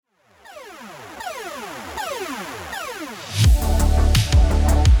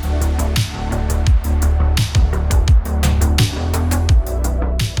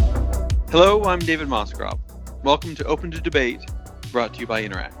Hello, I'm David Mosgrove. Welcome to Open to Debate, brought to you by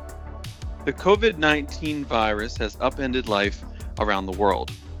Interact. The COVID-19 virus has upended life around the world.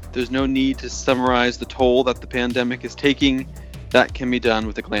 There's no need to summarize the toll that the pandemic is taking. That can be done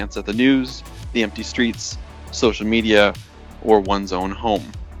with a glance at the news, the empty streets, social media, or one's own home.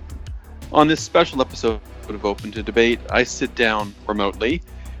 On this special episode of Open to Debate, I sit down remotely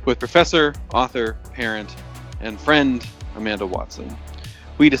with professor, author, parent, and friend Amanda Watson.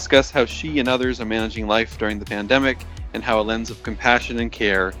 We discuss how she and others are managing life during the pandemic and how a lens of compassion and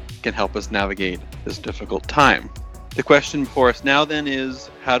care can help us navigate this difficult time. The question before us now then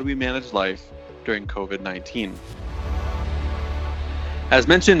is, how do we manage life during COVID-19? As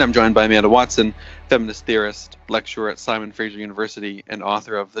mentioned, I'm joined by Amanda Watson, feminist theorist, lecturer at Simon Fraser University, and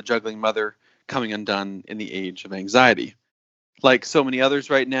author of The Juggling Mother, Coming Undone in the Age of Anxiety. Like so many others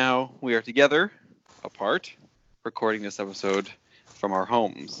right now, we are together, apart, recording this episode from our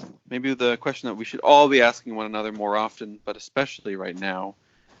homes. Maybe the question that we should all be asking one another more often, but especially right now,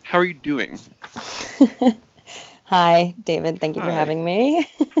 how are you doing? Hi, David. Thank you Hi. for having me.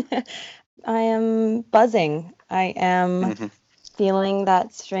 I am buzzing. I am feeling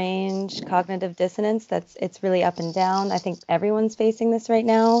that strange cognitive dissonance it's really up and down. I think everyone's facing this right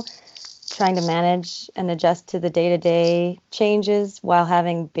now, trying to manage and adjust to the day-to-day changes while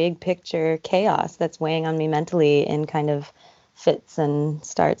having big picture chaos that's weighing on me mentally in kind of fits and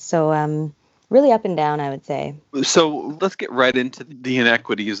starts. So really up and down, I would say. So let's get right into the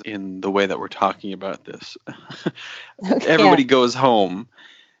inequities in the way that we're talking about this. Everybody goes home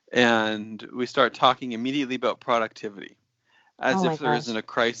and we start talking immediately about productivity, as if there isn't a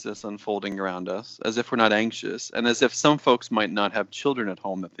crisis unfolding around us, as if we're not anxious, and as if some folks might not have children at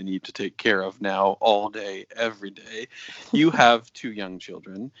home that they need to take care of now all day, every day. You have 2 young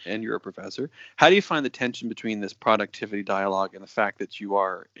children and you're a professor. How do you find the tension between this productivity dialogue and the fact that you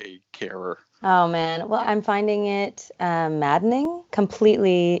are a carer? Oh, man. Well, I'm finding it maddening,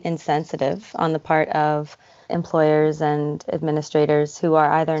 completely insensitive on the part of employers and administrators who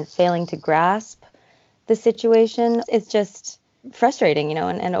are either failing to grasp the situation. It's just frustrating,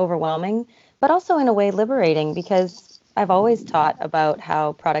 and overwhelming, but also in a way liberating, because I've always taught about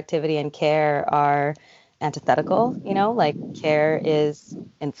how productivity and care are antithetical, like care is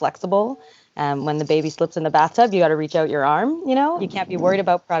inflexible. When the baby slips in the bathtub, you got to reach out your arm, you can't be worried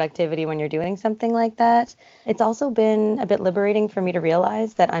about productivity when you're doing something like that. It's also been a bit liberating for me to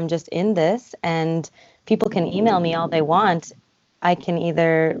realize that I'm just in this, and people can email me all they want. I can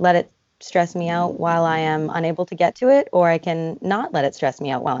either let it stress me out while I am unable to get to it, or I can not let it stress me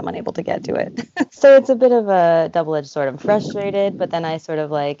out while I'm unable to get to it. So it's a bit of a double-edged sword. I'm frustrated, but then I sort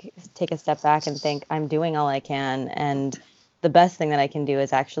of take a step back and think I'm doing all I can, and the best thing that I can do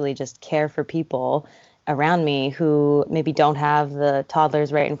is actually just care for people around me who maybe don't have the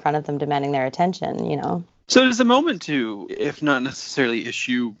toddlers right in front of them demanding their attention, So there's a moment to, if not necessarily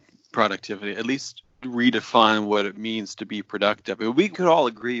issue productivity, at least redefine what it means to be productive. We could all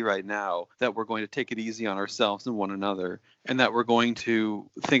agree right now that we're going to take it easy on ourselves and one another, and that we're going to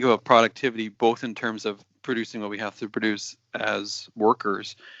think about productivity both in terms of producing what we have to produce as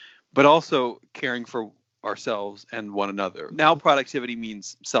workers, but also caring for ourselves and one another. Now productivity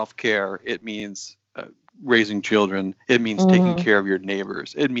means self-care. It means raising children. It means taking care of your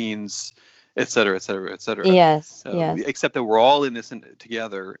neighbors. It means et cetera, et cetera, et cetera. Yes. Except that we're all in this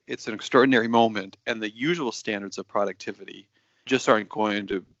together. It's an extraordinary moment, and the usual standards of productivity just aren't going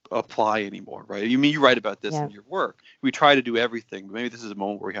to apply anymore, right? You mean, you write about this in your work. We try to do everything, but maybe this is a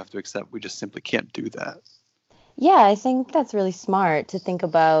moment where we have to accept we just simply can't do that. Yeah, I think that's really smart to think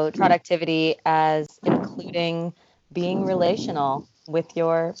about productivity as including being relational with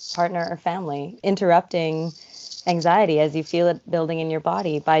your partner or family, interrupting anxiety as you feel it building in your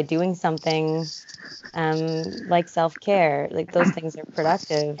body by doing something like self-care. Like, those things are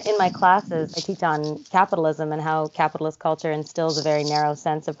productive. In my classes, I teach on capitalism and how capitalist culture instills a very narrow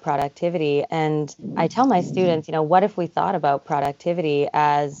sense of productivity. And I tell my students, what if we thought about productivity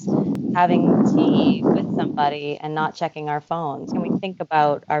as having tea with somebody and not checking our phones? Can we think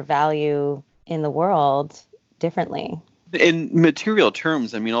about our value in the world differently? In material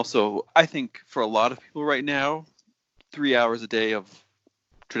terms, I mean, also, I think for a lot of people right now, 3 hours a day of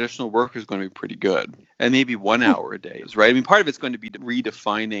traditional work is going to be pretty good. And maybe 1 hour a day is right. I mean, part of it's going to be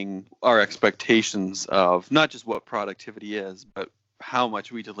redefining our expectations of not just what productivity is, but how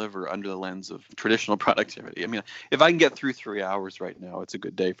much we deliver under the lens of traditional productivity. I mean, if I can get through 3 hours right now, it's a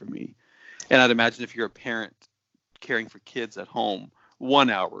good day for me. And I'd imagine if you're a parent caring for kids at home, 1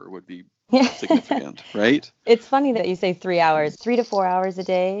 hour would be significant, right? It's funny that you say 3 hours, 3 to 4 hours a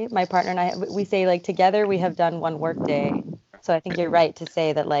day. My partner and I, we say, like, together we have done one work day. So I think you're right to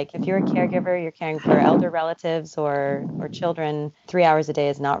say that, like, if you're a caregiver, you're caring for elder relatives or children, 3 hours a day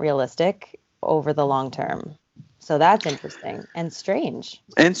is not realistic over the long term. So that's interesting and strange.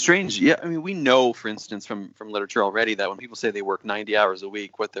 And strange. Yeah. I mean, we know, for instance, from literature already that when people say they work 90 hours a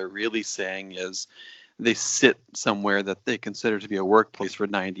week, what they're really saying is they sit somewhere that they consider to be a workplace for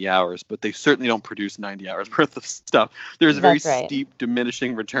 90 hours, but they certainly don't produce 90 hours worth of stuff. There's a very steep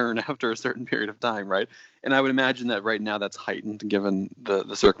diminishing return after a certain period of time, right? And I would imagine that right now that's heightened given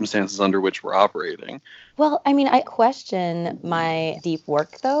the circumstances under which we're operating. Well, I mean, I question my deep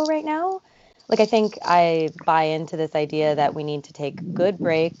work, though, right now. Like, I think I buy into this idea that we need to take good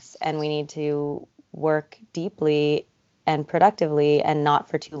breaks and we need to work deeply and productively and not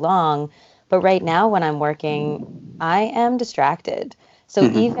for too long. But right now, when I'm working, I am distracted. So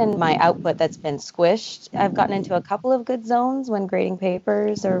even my output that's been squished, I've gotten into a couple of good zones when grading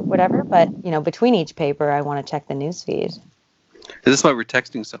papers or whatever. But, you know, between each paper, I want to check the newsfeed. Is this why we're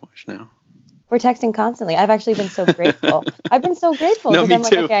texting so much now? We're texting constantly. I've actually been so grateful. I've been so grateful because I'm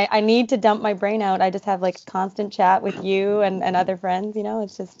like, okay, I need to dump my brain out. I just have like constant chat with you and other friends, you know,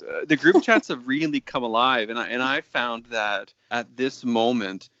 it's just. The group chats have really come alive. And I found that at this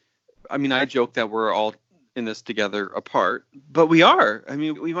moment, I mean, I joke that we're all in this together apart, but we are. I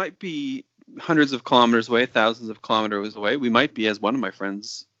mean, we might be hundreds of kilometers away, thousands of kilometers away. We might be, as one of my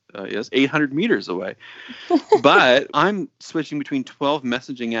friends is, 800 meters away. But I'm switching between 12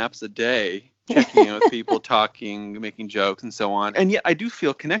 messaging apps a day, checking in with people, talking, making jokes, and so on. And yet I do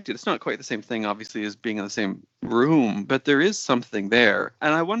feel connected. It's not quite the same thing, obviously, as being in the same room, but there is something there.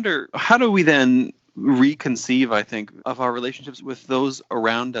 And I wonder, how do we then reconceive, I think, of our relationships with those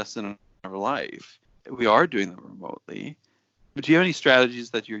around us in our life? We are doing them remotely. But do you have any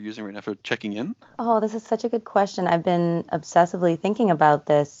strategies that you're using right now for checking in? Oh, this is such a good question. I've been obsessively thinking about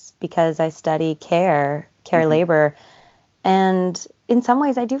this because I study care labor. And in some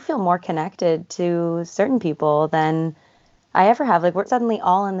ways, I do feel more connected to certain people than I ever have. Like, we're suddenly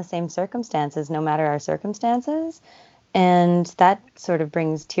all in the same circumstances, no matter our circumstances. And that sort of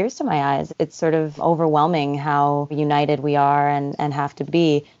brings tears to my eyes. It's sort of overwhelming how united we are and have to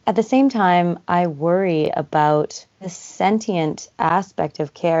be. At the same time, I worry about the sentient aspect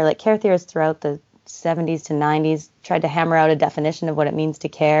of care. Like, care theorists throughout the 70s to 90s tried to hammer out a definition of what it means to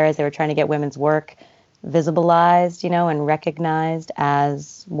care as they were trying to get women's work visibilized, you know, and recognized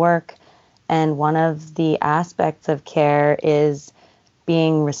as work. And one of the aspects of care is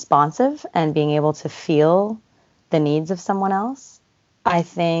being responsive and being able to feel the needs of someone else. I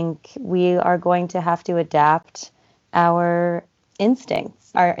think we are going to have to adapt our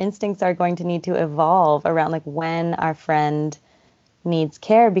instincts. Our instincts are going to need to evolve around like when our friend needs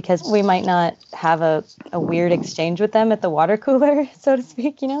care, because we might not have a weird exchange with them at the water cooler, so to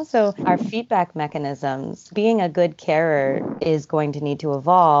speak, you know? So our feedback mechanisms, being a good carer is going to need to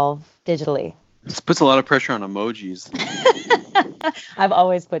evolve digitally. This puts a lot of pressure on emojis. I've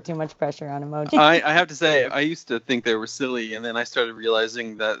always put too much pressure on emojis. I have to say, I used to think they were silly, and then I started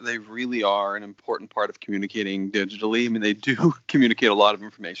realizing that they really are an important part of communicating digitally. I mean, they do communicate a lot of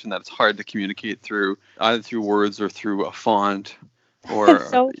information that it's hard to communicate through, either through words or through a font. It's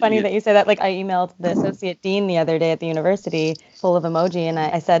so funny that you say that. Like, I emailed the associate dean the other day at the university full of emoji, and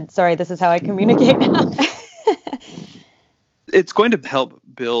I said, sorry, this is how I communicate now. It's going to help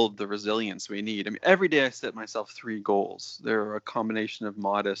build the resilience we need. I mean, every day I set myself 3 goals. They're a combination of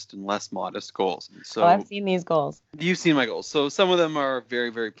modest and less modest goals. So I've seen these goals. You've seen my goals. So some of them are very,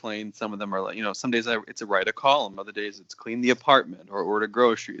 very plain. Some of them are like, you know, some days it's to write a column. Other days it's clean the apartment or order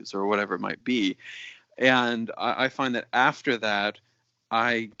groceries or whatever it might be. And I find that after that,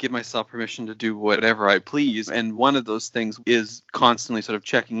 I give myself permission to do whatever I please. And one of those things is constantly sort of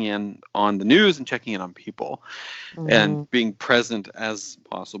checking in on the news and checking in on people and being present as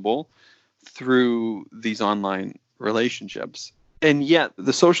possible through these online relationships. And yet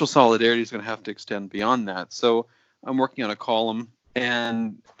the social solidarity is going to have to extend beyond that. So I'm working on a column,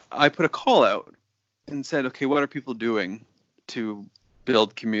 and I put a call out and said, okay, what are people doing to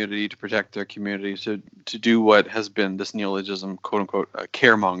build community, to protect their community, to do what has been this neologism, quote unquote, a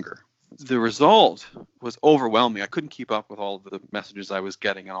caremonger. The result was overwhelming. I couldn't keep up with all of the messages I was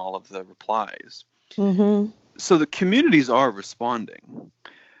getting and all of the replies. So the communities are responding.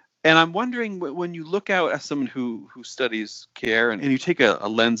 And I'm wondering, when you look out as someone who studies care and you take a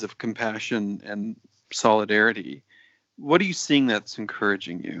lens of compassion and solidarity, what are you seeing that's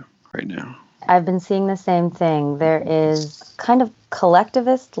encouraging you right now? I've been seeing the same thing. There is kind of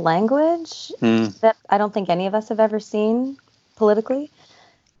collectivist language that I don't think any of us have ever seen politically.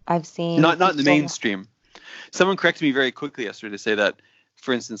 I've seen... Not in the mainstream. Someone corrected me very quickly yesterday to say that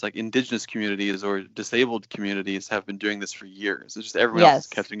for instance, like Indigenous communities or disabled communities have been doing this for years. It's just everyone else is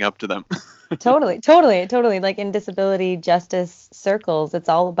catching up to them. Totally. Like in disability justice circles, it's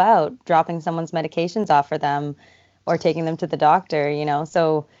all about dropping someone's medications off for them or taking them to the doctor, you know.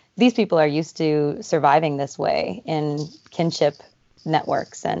 So these people are used to surviving this way in kinship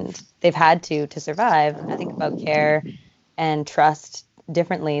networks, and they've had to survive. I think about care and trust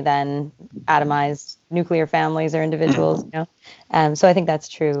differently than atomized nuclear families or individuals, you know. So I think that's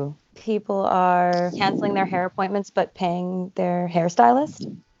true. People are canceling their hair appointments but paying their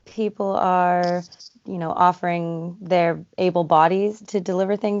hairstylist. People are, you know, offering their able bodies to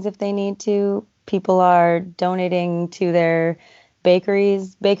deliver things if they need to. People are donating to their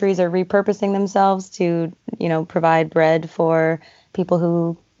bakeries. Bakeries are repurposing themselves to, you know, provide bread for people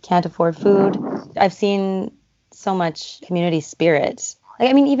who can't afford food. I've seen so much community spirit. Like,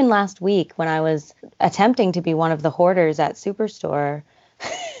 I mean, even last week when I was attempting to be one of the hoarders at Superstore,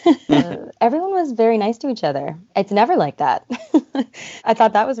 everyone was very nice to each other. It's never like that. I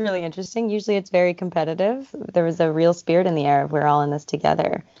thought that was really interesting. Usually it's very competitive. There was a real spirit in the air of we're all in this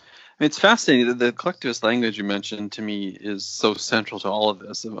together. It's fascinating. The collectivist language you mentioned to me is so central to all of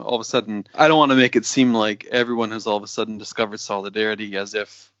this. All of a sudden, I don't want to make it seem like everyone has all of a sudden discovered solidarity, as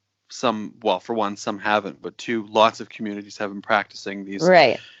if some haven't, but two, lots of communities have been practicing these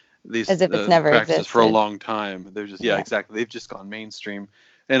as if it's never practices existed for a long time. They're just exactly. They've just gone mainstream,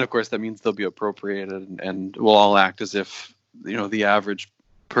 and of course that means they'll be appropriated and will all act as if, you know, the average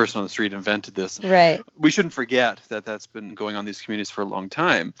person on the street invented this. Right. We shouldn't forget that that's been going on in these communities for a long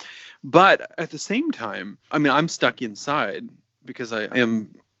time. But at the same time, I mean, I'm stuck inside because I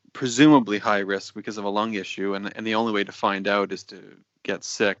am presumably high risk because of a lung issue, and the only way to find out is to get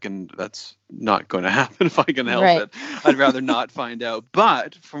sick, and that's not going to happen if I can help it. I'd rather not find out.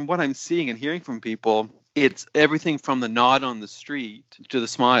 But from what I'm seeing and hearing from people, it's everything from the nod on the street to the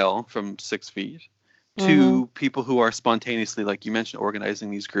smile from 6 feet to people who are spontaneously, like you mentioned, organizing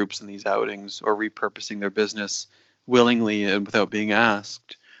these groups and these outings or repurposing their business willingly and without being asked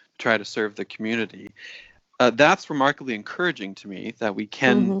to try to serve the community. That's remarkably encouraging to me, that we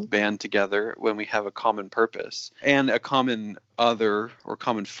can band together when we have a common purpose and a common other or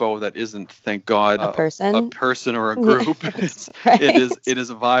common foe that isn't, thank God, a person or a group. It is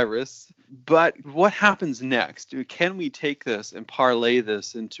a virus. But what happens next? Can we take this and parlay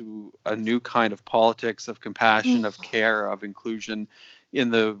this into a new kind of politics of compassion, of care, of inclusion in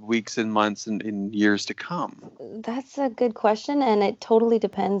the weeks and months and in years to come? That's a good question, and it totally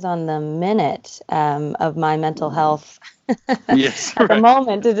depends on the minute of my mental health. Yes, at the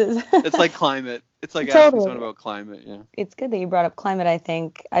moment, it is. It's like climate. It's like asking someone about climate. Yeah. It's good that you brought up climate. I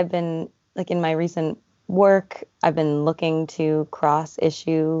think I've been, like, in my recent work, I've been looking to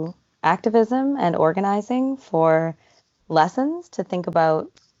cross-issue activism and organizing for lessons to think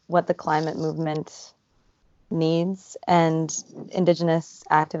about what the climate movement needs, and Indigenous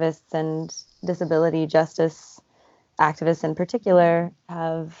activists and disability justice activists in particular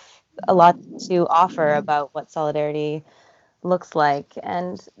have a lot to offer about what solidarity looks like,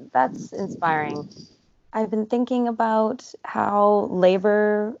 and that's inspiring. I've been thinking about how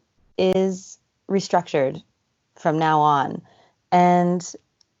labor is restructured from now on, and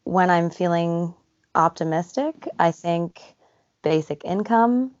when I'm feeling optimistic, I think basic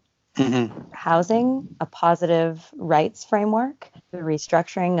income, housing, a positive rights framework, the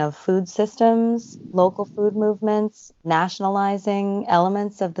restructuring of food systems, local food movements, nationalizing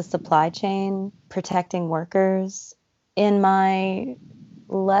elements of the supply chain, protecting workers. In my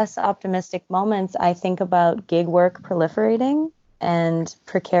less optimistic moments, I think about gig work proliferating and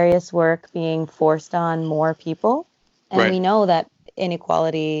precarious work being forced on more people. And we know that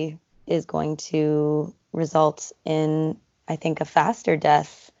inequality is going to result in, I think, a faster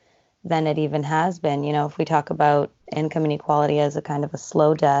death than it even has been. You know, if we talk about income inequality as a kind of a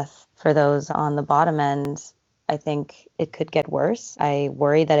slow death for those on the bottom end, I think it could get worse. I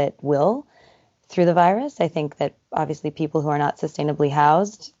worry that it will through the virus. I think that obviously people who are not sustainably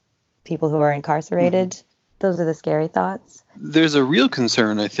housed, people who are incarcerated, those are the scary thoughts. There's a real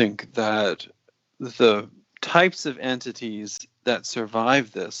concern, I think, that the types of entities that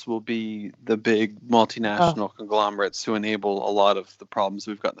survive this will be the big multinational conglomerates who enable a lot of the problems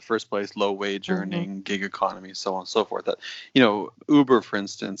we've got in the first place: low wage earning, gig economy, so on and so forth. That, you know, Uber, for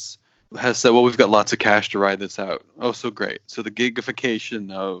instance, has said, well, we've got lots of cash to ride this out. Oh, so great. So the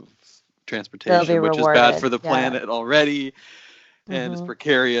gigification of transportation, which is bad for the planet already, and it's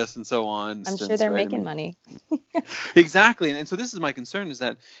precarious and so on. I'm sure they're making money. Exactly. And so this is my concern, is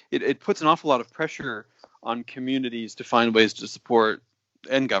that it puts an awful lot of pressure on communities to find ways to support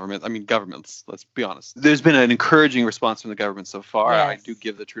and governments, let's be honest. There's been an encouraging response from the government so far. Yes. I do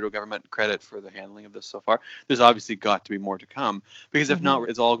give the Trudeau government credit for the handling of this so far. There's obviously got to be more to come, because if not,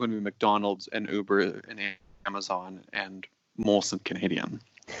 it's all going to be McDonald's and Uber and Amazon and Molson Canadian.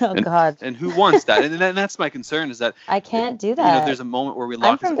 Oh, God. And who wants that? And that's my concern, is that I can't do that. there's a moment where we I'm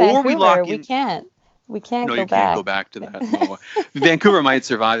lock from this, or Vancouver. we lock in. We can't No, go you back. can't go back to that. No. Vancouver might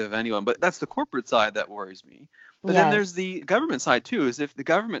survive if anyone, but that's the corporate side that worries me. But then there's the government side too, is if the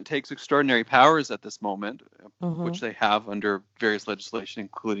government takes extraordinary powers at this moment, which they have under various legislation,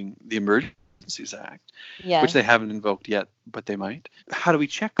 including the Emergencies Act, which they haven't invoked yet, but they might. How do we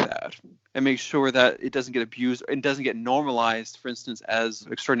check that and make sure that it doesn't get abused and doesn't get normalized, for instance, as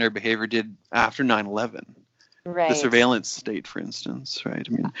extraordinary behavior did after 9/11? Right. The surveillance state, for instance, right?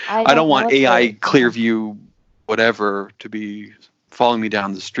 I mean, I I don't want AI, Clearview, whatever, to be following me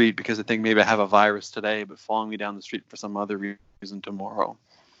down the street because I think maybe I have a virus today, but following me down the street for some other reason tomorrow.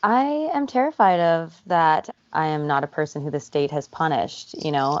 I am terrified of that. I am not a person who the state has punished,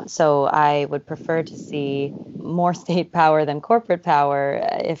 so I would prefer to see more state power than corporate power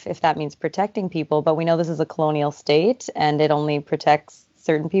if that means protecting people. But we know this is a colonial state and it only protects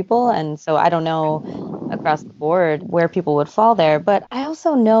certain people. And so I don't know across the board where people would fall there. But I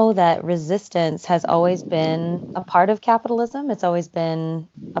also know that resistance has always been a part of capitalism. It's always been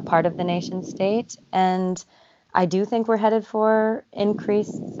a part of the nation state. And I do think we're headed for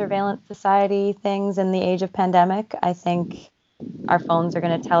increased surveillance society things in the age of pandemic. I think our phones are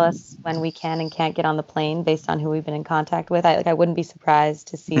going to tell us when we can and can't get on the plane based on who we've been in contact with. I wouldn't be surprised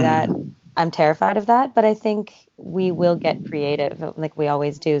to see that. I'm terrified of that, but I think we will get creative like we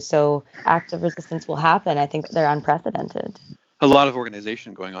always do. So acts of resistance will happen. I think they're unprecedented. A lot of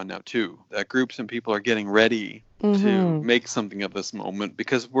organization going on now too. That groups and people are getting ready to make something of this moment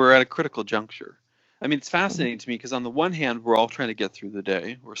because we're at a critical juncture. I mean, it's fascinating to me because on the one hand, we're all trying to get through the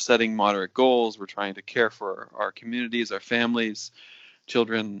day. We're setting moderate goals. We're trying to care for our communities, our families,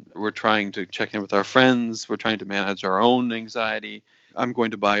 children. We're trying to check in with our friends. We're trying to manage our own anxiety. I'm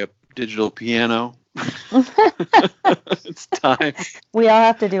going to buy a digital piano. It's time. We all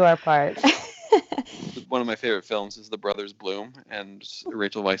have to do our part. One of my favorite films is The Brothers Bloom, and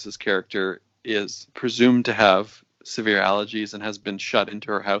Rachel Weisz's character is presumed to have severe allergies and has been shut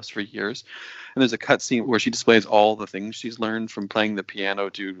into her house for years. And there's a cutscene where she displays all the things she's learned from playing the piano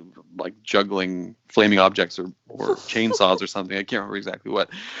to like juggling flaming objects or chainsaws or something. I can't remember exactly what.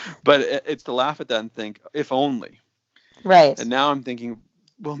 But it's to laugh at that and think, if only. Right. And now I'm thinking,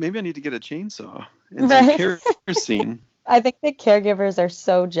 well, maybe I need to get a chainsaw and some kerosene. I think the caregivers are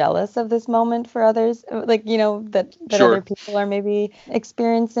so jealous of this moment for others, like, that other people are maybe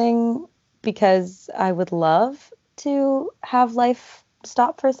experiencing, because I would love to have life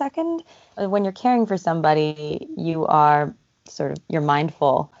stop for a second. When you're caring for somebody, you are you're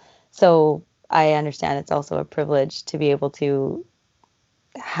mindful. So I understand it's also a privilege to be able to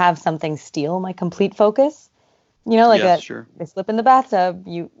have something steal my complete focus. They slip in the bathtub,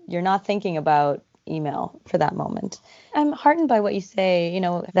 you're not thinking about email for that moment. I'm heartened by what you say,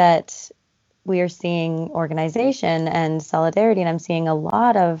 that we are seeing organization and solidarity, and I'm seeing a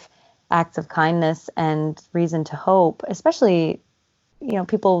lot of acts of kindness and reason to hope, especially,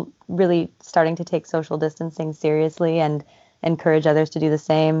 people really starting to take social distancing seriously and encourage others to do the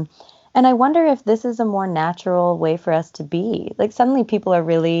same. And I wonder if this is a more natural way for us to be. Like suddenly people are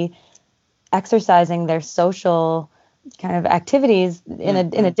really exercising their social kind of activities in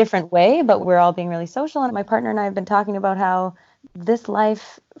a different way, but we're all being really social. And my partner and I have been talking about how this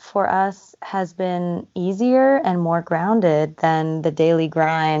life for us has been easier and more grounded than the daily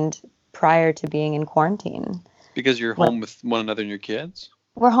grind prior to being in quarantine. Because you're home with one another and your kids?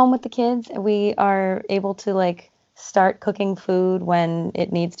 We're home with the kids. We are able to start cooking food when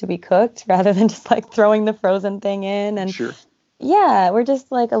it needs to be cooked rather than just throwing the frozen thing in. And sure. Yeah, we're just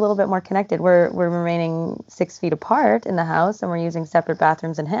a little bit more connected. We're remaining 6 feet apart in the house, and we're using separate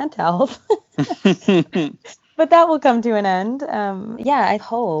bathrooms and hand towels. But that will come to an end. I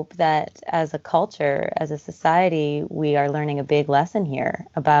hope that as a culture, as a society, we are learning a big lesson here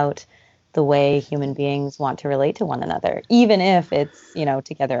about the way human beings want to relate to one another, even if it's,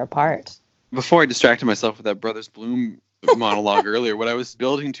 together apart. Before I distracted myself with that Brothers Bloom monologue earlier, what I was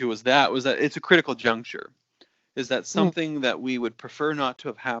building to was that it's a critical juncture. Is that something that we would prefer not to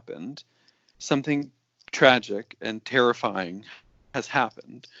have happened, something tragic and terrifying has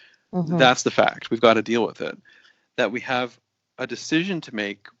happened. That's the fact. We've got to deal with it. That we have a decision to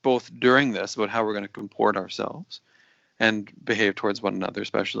make both during this about how we're going to comport ourselves and behave towards one another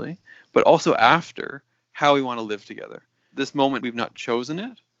especially, but also after how we want to live together. This moment, we've not chosen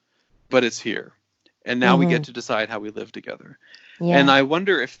it, but it's here. And now we get to decide how we live together. Yeah. And I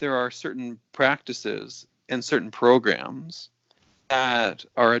wonder if there are certain practices and certain programs that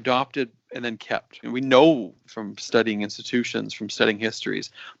are adopted and then kept. And we know from studying institutions, from studying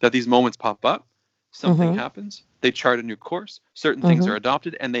histories, that these moments pop up, something happens, they chart a new course, certain things are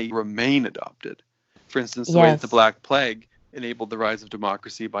adopted, and they remain adopted. For instance, the way that the Yes. Black Plague enabled the rise of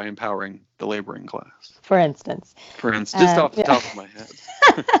democracy by empowering the laboring class. For instance. Just off the Yeah. top of my head.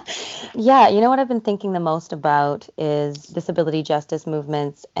 Yeah, you know what I've been thinking the most about is disability justice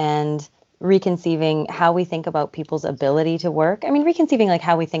movements and reconceiving how we think about people's ability to work. I mean, reconceiving like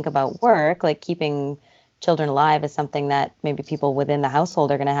how we think about work, like keeping children alive is something that maybe people within the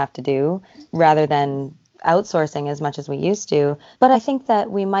household are going to have to do rather than outsourcing as much as we used to. But I think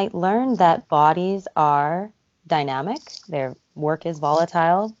that we might learn that bodies are dynamic, their work is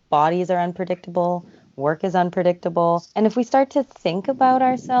volatile, bodies are unpredictable, work is unpredictable. And if we start to think about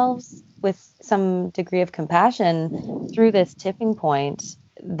ourselves with some degree of compassion through this tipping point,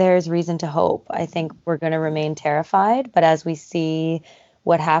 there's reason to hope. I think we're going to remain terrified, but as we see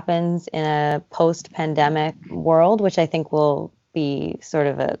what happens in a post-pandemic world, which I think will be sort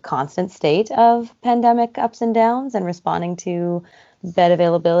of a constant state of pandemic ups and downs and responding to bed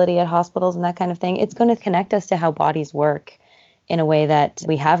availability at hospitals and that kind of thing, it's going to connect us to how bodies work in a way that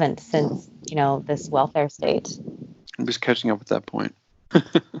we haven't since, this welfare state. I'm just catching up with that point.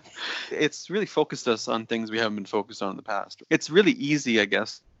 It's really focused us on things we haven't been focused on in the past. It's really easy, I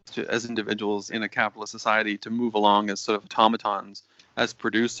guess, as individuals in a capitalist society to move along as sort of automatons, as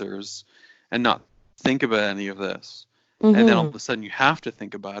producers, and not think about any of this. And then all of a sudden you have to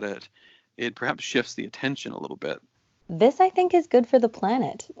think about it. It perhaps shifts the attention a little bit. This, I think, is good for the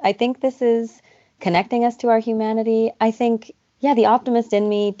planet. I think this is connecting us to our humanity. I think, the optimist in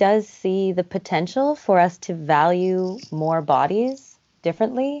me does see the potential for us to value more bodies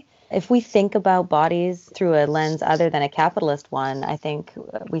differently. If we think about bodies through a lens other than a capitalist one, I think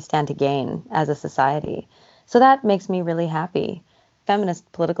we stand to gain as a society. So that makes me really happy.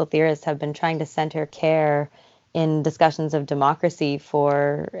 Feminist political theorists have been trying to center care in discussions of democracy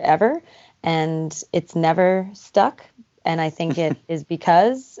forever, and it's never stuck. And I think it is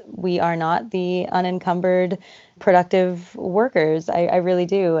because we are not the unencumbered, productive workers. I really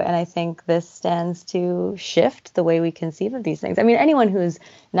do. And I think this stands to shift the way we conceive of these things. I mean, anyone who's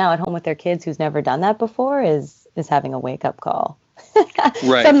now at home with their kids who's never done that before is having a wake-up call.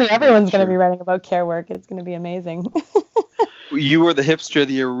 Right. Suddenly everyone's going to be writing about care work. It's going to be amazing. You were the hipster,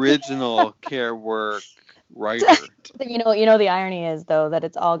 the original care work writer. You know, the irony is, though, that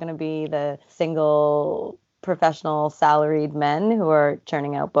it's all going to be the single professional salaried men who are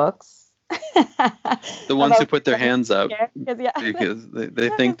churning out books. The ones who put their hands up because they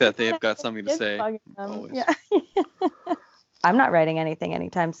think that they've got something to say. Yeah. I'm not writing anything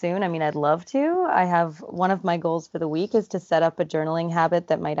anytime soon. I mean, I'd love to. I have one of my goals for the week is to set up a journaling habit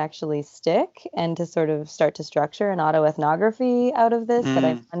that might actually stick and to sort of start to structure an autoethnography out of this that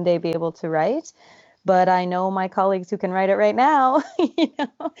I one day be able to write. But I know my colleagues who can write it right now,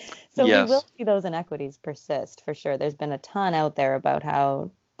 So Yes. We will see those inequities persist for sure. There's been a ton out there about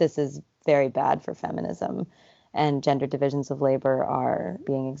how this is very bad for feminism and gender divisions of labor are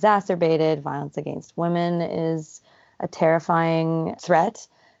being exacerbated. Violence against women is a terrifying threat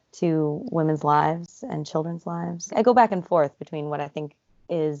to women's lives and children's lives. I go back and forth between what I think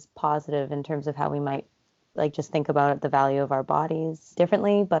is positive in terms of how we might just think about the value of our bodies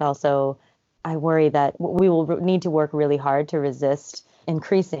differently, but also I worry that we will need to work really hard to resist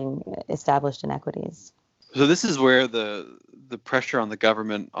increasing established inequities. So this is where the pressure on the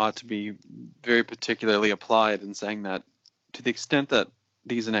government ought to be very particularly applied in saying that to the extent that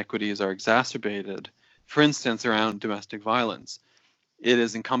these inequities are exacerbated, for instance, around domestic violence, it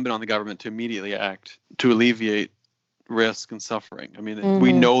is incumbent on the government to immediately act to alleviate risk and suffering. I mean,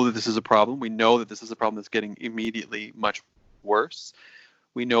 we know that this is a problem. We know that this is a problem that's getting immediately much worse.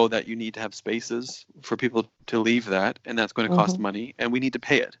 We know that you need to have spaces for people to leave that, and that's going to cost money, and we need to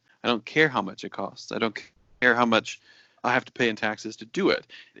pay it. I don't care how much it costs. I don't care how much I have to pay in taxes to do it.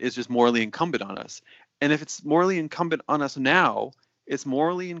 It's just morally incumbent on us. And if it's morally incumbent on us now, it's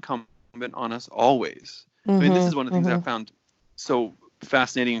morally incumbent on us always. I mean, this is one of the things I found so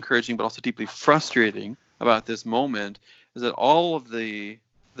fascinating, encouraging, but also deeply frustrating about this moment, is that all of the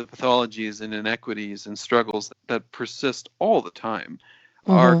pathologies and inequities and struggles that persist all the time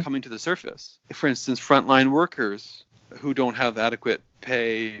are coming to the surface. For instance, frontline workers who don't have adequate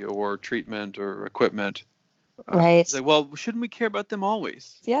pay or treatment or equipment. Right. Say, well, shouldn't we care about them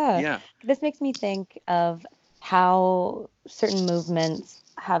always? Yeah. This makes me think of how certain movements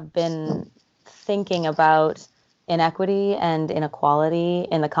have been thinking about inequity and inequality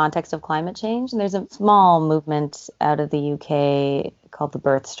in the context of climate change. And there's a small movement out of the UK called the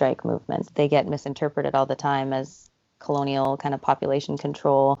birth strike movement. They get misinterpreted all the time as colonial kind of population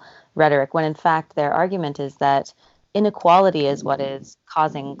control rhetoric, when in fact their argument is that inequality is what is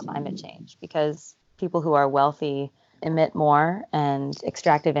causing climate change, because people who are wealthy emit more and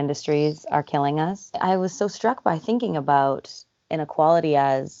extractive industries are killing us. I was so struck by thinking about inequality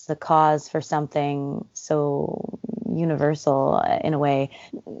as the cause for something so universal in a way.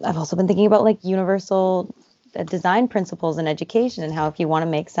 I've also been thinking about like universal design principles in education, and how if you want to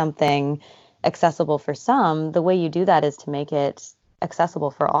make something accessible for some, the way you do that is to make it accessible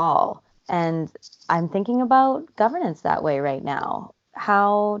for all. And I'm thinking about governance that way right now.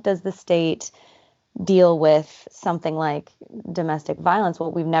 How does the state deal with something like domestic violence?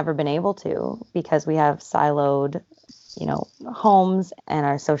 Well, we've never been able to, because we have siloed, homes, and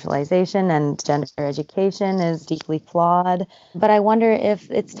our socialization and gender education is deeply flawed. But I wonder if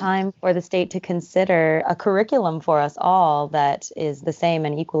it's time for the state to consider a curriculum for us all that is the same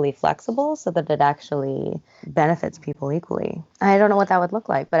and equally flexible, so that it actually benefits people equally. I don't know what that would look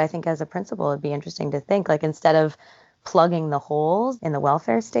like, but I think as a principle, it'd be interesting to think, like, instead of plugging the holes in the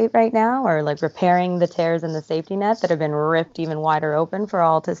welfare state right now, or like repairing the tears in the safety net that have been ripped even wider open for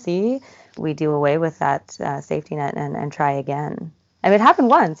all to see, we do away with that safety net and try again. I mean, it happened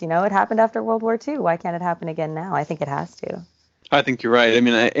once, it happened after World War II. Why can't it happen again now? I think it has to. I think you're right. I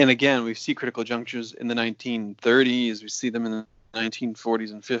mean, and again, we see critical junctures in the 1930s. We see them in the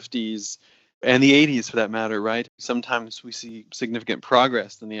 1940s and 50s. And the 80s, for that matter, right? Sometimes we see significant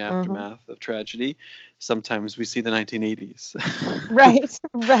progress in the aftermath of tragedy. Sometimes we see the 1980s.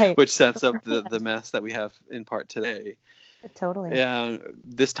 Right. Which sets up the mess that we have in part today. Totally. Yeah,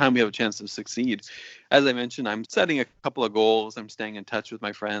 this time we have a chance to succeed. As I mentioned, I'm setting a couple of goals. I'm staying in touch with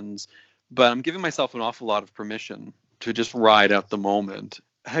my friends, but I'm giving myself an awful lot of permission to just ride out the moment.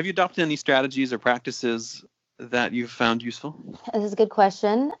 Have you adopted any strategies or practices that you've found useful? This is a good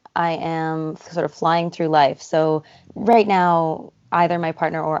question. I am sort of flying through life. So right now, either my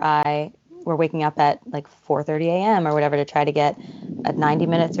partner or I, we're waking up at like 4:30 a.m. or whatever to try to get 90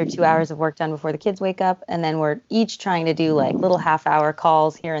 minutes or 2 hours of work done before the kids wake up. And then we're each trying to do like little half-hour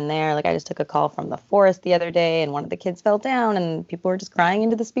calls here and there. Like I just took a call from the forest the other day, and one of the kids fell down and people were just crying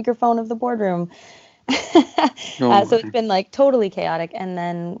into the speakerphone of the boardroom. So it's been like totally chaotic. And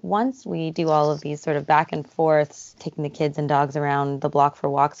then once we do all of these sort of back and forths, taking the kids and dogs around the block for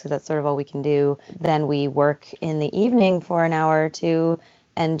walks, because that's sort of all we can do, then we work in the evening for an hour or two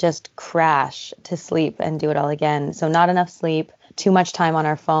and just crash to sleep and do it all again. So not enough sleep, too much time on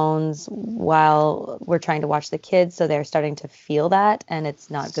our phones while we're trying to watch the kids. So they're starting to feel that, and it's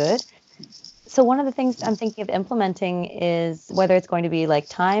not good. So one of the things I'm thinking of implementing is, whether it's going to be like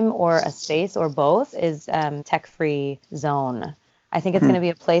time or a space or both, is tech-free zone. I think it's going to be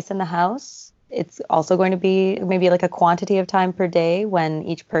a place in the house. It's also going to be maybe like a quantity of time per day when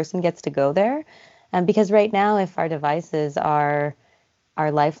each person gets to go there. Because right now, if our devices are our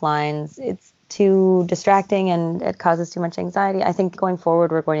lifelines, it's too distracting and it causes too much anxiety. I think going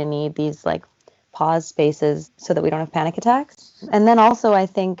forward, we're going to need these like pause spaces so that we don't have panic attacks. And then also, I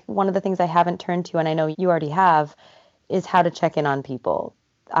think one of the things I haven't turned to, and I know you already have, is how to check in on people.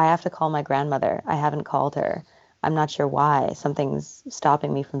 I have to call my grandmother. I haven't called her. I'm not sure why. Something's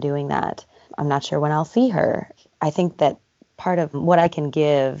stopping me from doing that. I'm not sure when I'll see her. I think that part of what I can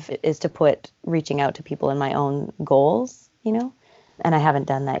give is to put reaching out to people in my own goals, and I haven't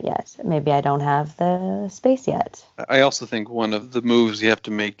done that yet. Maybe I don't have the space yet. I also think one of the moves you have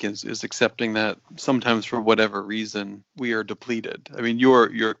to make is accepting that sometimes, for whatever reason, we are depleted. I mean,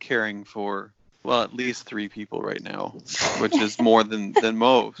 you're caring for, well, at least 3 people right now, which is more than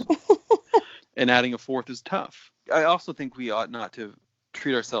most. And adding a fourth is tough. I also think we ought not to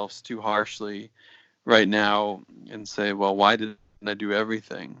treat ourselves too harshly right now and say, well, why didn't I do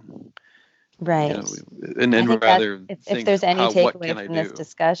everything? Right. And then rather if think, there's any takeaway from this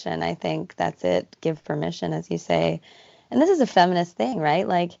discussion, I think that's it. Give permission, as you say. And this is a feminist thing, right?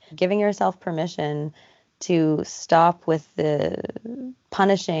 Like giving yourself permission to stop with the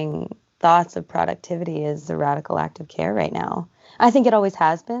punishing thoughts of productivity is a radical act of care right now. I think it always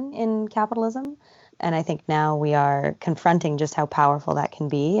has been in capitalism. And I think now we are confronting just how powerful that can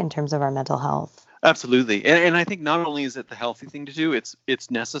be in terms of our mental health. Absolutely. And I think not only is it the healthy thing to do, it's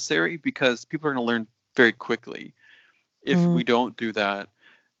necessary, because people are going to learn very quickly. If we don't do that,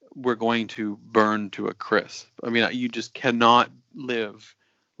 we're going to burn to a crisp. I mean, you just cannot live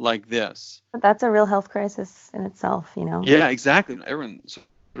like this. But that's a real health crisis in itself, Yeah, exactly. Everyone sort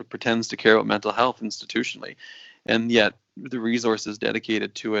of pretends to care about mental health institutionally, and yet the resources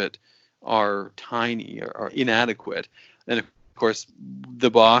dedicated to it are tiny or inadequate. And of course, the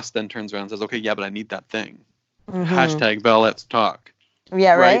boss then turns around and says, okay, yeah, but I need that thing. Hashtag Bell, let's talk.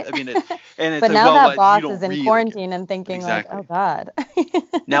 Yeah, right. I mean, and it's but like, now well, that boss is in really quarantine and thinking exactly. like, oh God.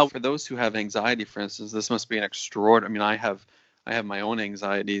 Now, for those who have anxiety, for instance, this must be an extraordinary. I mean, I have my own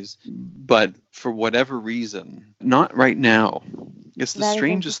anxieties, but for whatever reason, not right now. It's the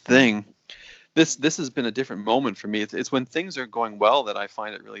strangest thing. This has been a different moment for me. It's when things are going well that I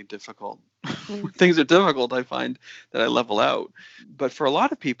find it really difficult. When things are difficult, I find that I level out. But for a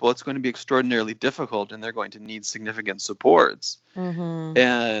lot of people, it's going to be extraordinarily difficult, and they're going to need significant supports.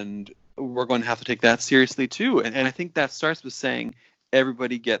 And we're going to have to take that seriously too. And I think that starts with saying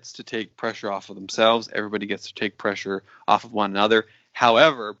everybody gets to take pressure off of themselves. Everybody gets to take pressure off of one another.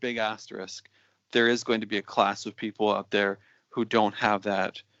 However, big asterisk, there is going to be a class of people out there who don't have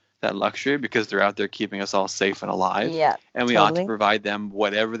that luxury because they're out there keeping us all safe and alive. Yeah, and we ought to provide them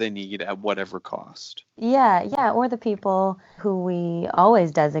whatever they need at whatever cost. Yeah. Or the people who we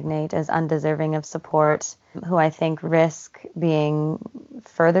always designate as undeserving of support, who I think risk being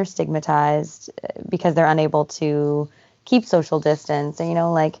further stigmatized because they're unable to keep social distance.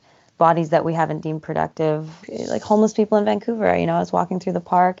 And, like bodies that we haven't deemed productive, like homeless people in Vancouver. I was walking through the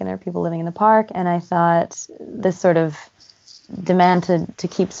park and there are people living in the park. And I thought this sort of demand to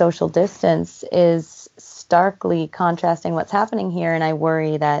keep social distance is starkly contrasting what's happening here. And I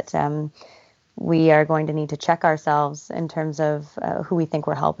worry that we are going to need to check ourselves in terms of who we think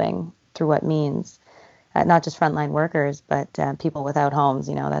we're helping through what means. Not just frontline workers, but people without homes.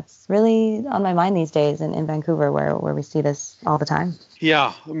 That's really on my mind these days in Vancouver, where we see this all the time.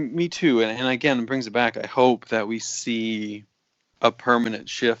 Yeah, me too. And again, it brings it back. I hope that we see a permanent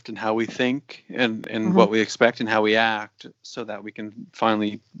shift in how we think and what we expect and how we act, so that we can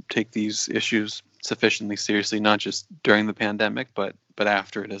finally take these issues sufficiently seriously, not just during the pandemic, but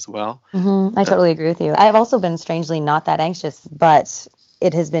after it as well. I totally agree with you. I've also been strangely not that anxious, but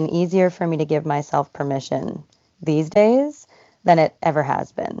it has been easier for me to give myself permission these days than it ever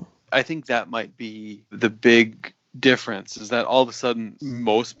has been. I think that might be the big difference, is that all of a sudden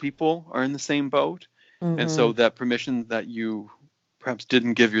most people are in the same boat. And so that permission that you perhaps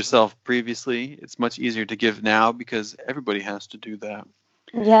didn't give yourself previously, it's much easier to give now because everybody has to do that.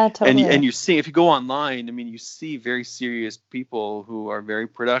 Yeah, totally. And you see, if you go online, I mean, you see very serious people who are very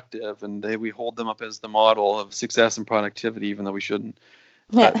productive, and we hold them up as the model of success and productivity, even though we shouldn't.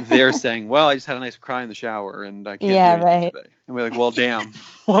 They're saying, well, I just had a nice cry in the shower and I can't do anything today. And we're like, well, damn.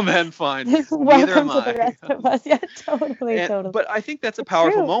 Well, then fine. Neither am I. The rest of us. Yeah, totally. But I think that's a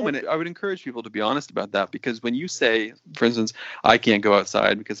powerful moment. I would encourage people to be honest about that, because when you say, for instance, I can't go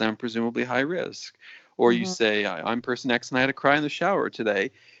outside because I'm presumably high risk, or you say, I'm person X and I had a cry in the shower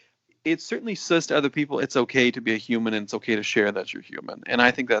today, it certainly says to other people it's okay to be a human and it's okay to share that you're human. And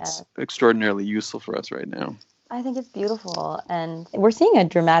I think that's extraordinarily useful for us right now. I think it's beautiful. And we're seeing a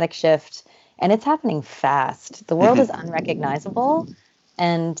dramatic shift, and it's happening fast. The world is unrecognizable,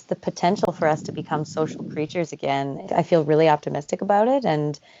 and the potential for us to become social creatures again, I feel really optimistic about it.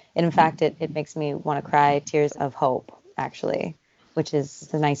 And in fact, it makes me want to cry tears of hope, actually, which is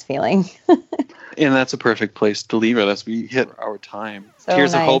a nice feeling. And that's a perfect place to leave it as we hit our time. So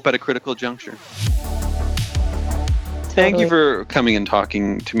Tears of hope at a critical juncture. Thank you for coming and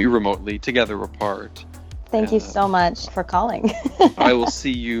talking to me remotely, together apart. Thank you so much for calling. I will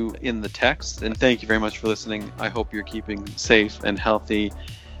see you in the text, and thank you very much for listening. I hope you're keeping safe and healthy.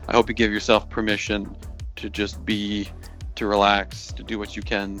 I hope you give yourself permission to just be, to relax, to do what you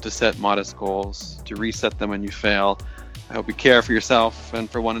can, to set modest goals, to reset them when you fail. I hope you care for yourself and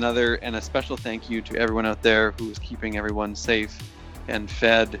for one another, and a special thank you to everyone out there who is keeping everyone safe and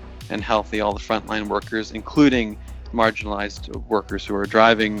fed and healthy, all the frontline workers, including marginalized workers who are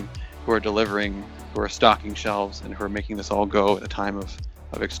driving, who are delivering, who are stocking shelves, and who are making this all go at a time of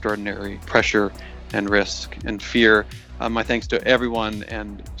extraordinary pressure and risk and fear. My thanks to everyone,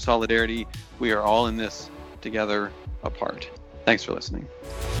 and solidarity. We are all in this together apart. Thanks for listening.